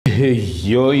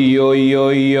Yo.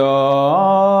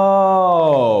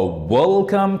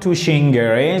 Welcome to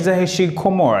Shingereza, heshi,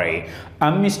 komori.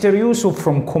 I'm Mr. Yusuf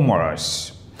from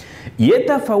Comoros.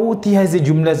 Detafawti hizi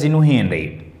jumla zinu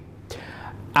hindi.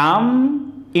 I'm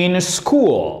in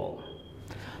school.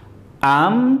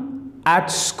 I'm at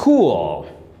school.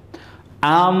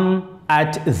 I'm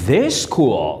at this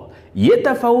school.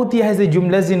 Detafawti hizi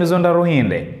jumla zinu zonda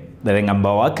rohinde.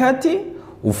 Darengamba wakati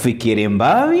ufikiri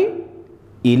mbawi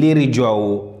ili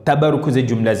rijwao tabarukuze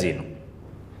jumla zinu.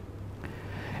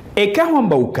 Ekawa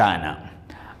mbaukana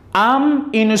I'm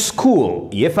in school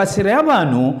yefasira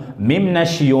abantu mimna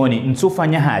shioni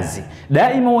nsufanya hazi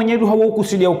daima wenyedu hawo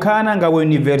kusudia ukana nga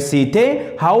university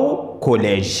hau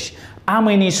college. I'm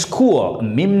in school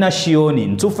mimna shioni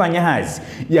nsufanya hazi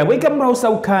yaweka mrausa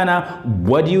ukana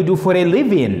what do you do for a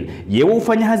living yewe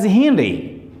ufanya hazi hindi.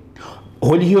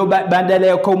 Holi hiyo bandala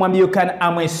ya kwa umambiyo kana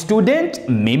I'm a student,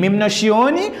 mimi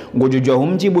mnashioni, ngujujua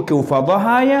humjibu kiufadha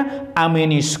haya, I'm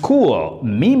in school,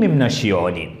 mimi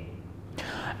mnashioni.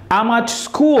 I'm at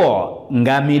school,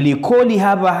 ngamilikoli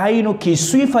hava hainu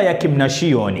kiswifa ya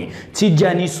kimnashioni,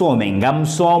 tijani some,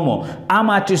 ngamsomo, I'm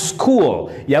at school,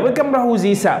 yaweka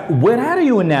mrahuzisa, where are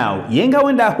you now? Yenga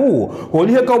wenda huu,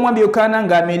 holi hiyo kwa umambiyo kana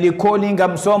ngamilikoli,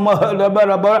 ngamsomo,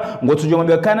 ngotujua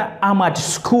umambiyo kana I'm at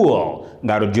school.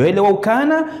 Ngarojohele wa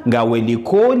ukana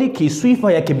ngawelikoli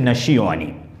kiswifa ya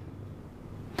kimnashioni.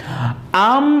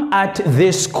 I'm at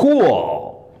the school.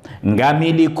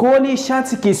 Ngamilikoli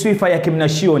shati kiswifa ya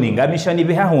kimnashioni. Ngamishani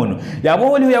bihahunu.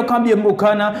 Yaboholi huya ukambi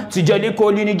mbukana.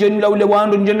 Sijalikoli ni jenila ule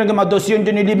wandu. Njenege madosio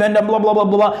njeni libenda bla bla bla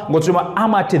bla. Ngotuma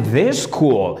I'm at the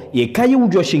school. Yekayi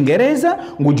ujua Shingereza.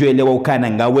 Ngujohele wa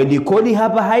ukana ngawelikoli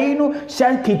hapa hainu.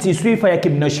 Shati kiswifa ya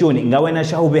kimnashioni. Ngawena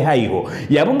shahube haiho.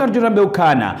 Yabunga jurambe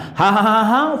ukana.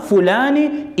 Fulani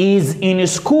is in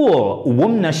school.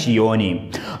 Wumnashioni.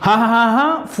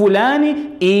 Fulani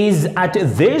is at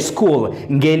the school.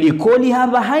 Ngelikoli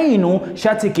hava hainu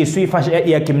shati kiswifa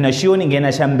ya kimnashioni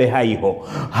ngena shambe haiho.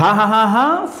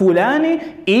 Fulani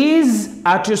is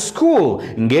at school.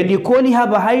 Ngelikoli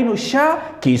hava hainu sha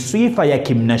kiswifa ya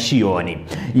kimnashioni.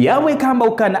 Yawe kamba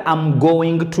ukana I'm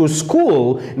going to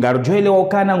school. Ngarujohele wa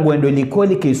ukana ngwendo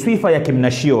likoli kiswifa ya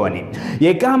kimnashioni.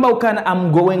 Ye kamba ukana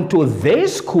I'm going to the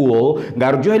school.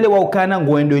 Ngarujohele wa ukana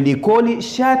ngwendo likoli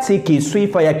shati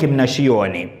kiswifa ya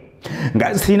kimnashioni.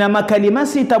 Sina makalima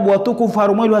sita buwatuku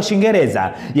farumwelu wa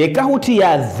Shingereza. Yekahuti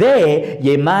ya the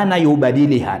ye maana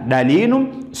yubadiliha. Dalinu,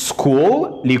 school,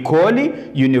 likoli,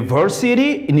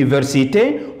 university,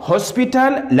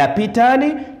 hospital,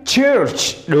 lapitali,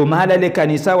 church. Lumahala le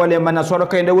kanisa wale manaswara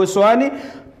kaendewe swali.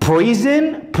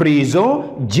 Prison,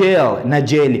 jail na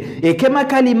jeli. Ekema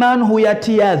kalimanu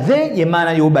huyatia the ye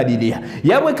maana yubadiliha.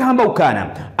 Yawe kamba ukana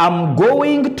I'm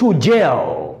going to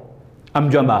jail.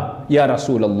 Amjamba ya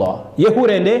Rasulullah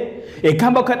yehurende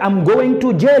ekamba kan I'm going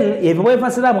to jail yewe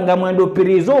fasira ngamwendo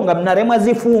prison ngamnarema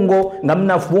zifungo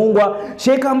ngamnafungwa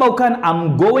shekamba kan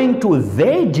I'm going to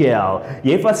the jail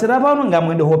yefasira bano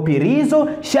ngamwendo ho prison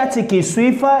shati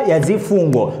kiswifa ya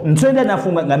zifungo ntwenda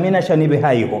nafunga ngamina shanibe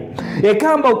haiho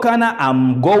ekamba ukana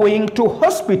I'm going to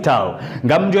hospital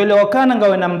ngamjole wakana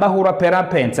ngawe na mbahura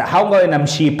perapenta haungawe na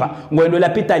mshipa ngwendo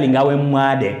lapitali ngawe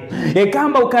mwade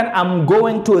ekamba ukana I'm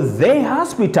going to the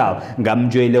hospital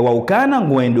ngamjwele wa ukana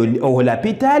ngwendo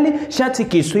lapitali shati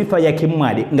kiswifa ya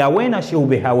kimwadi ngawena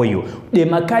shehube hawayo de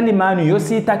makali manu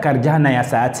yosita karjana ya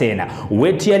saa tena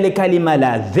weti yale kalima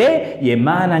la the ye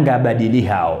maana ngabadili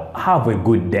hao. Have a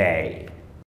good day.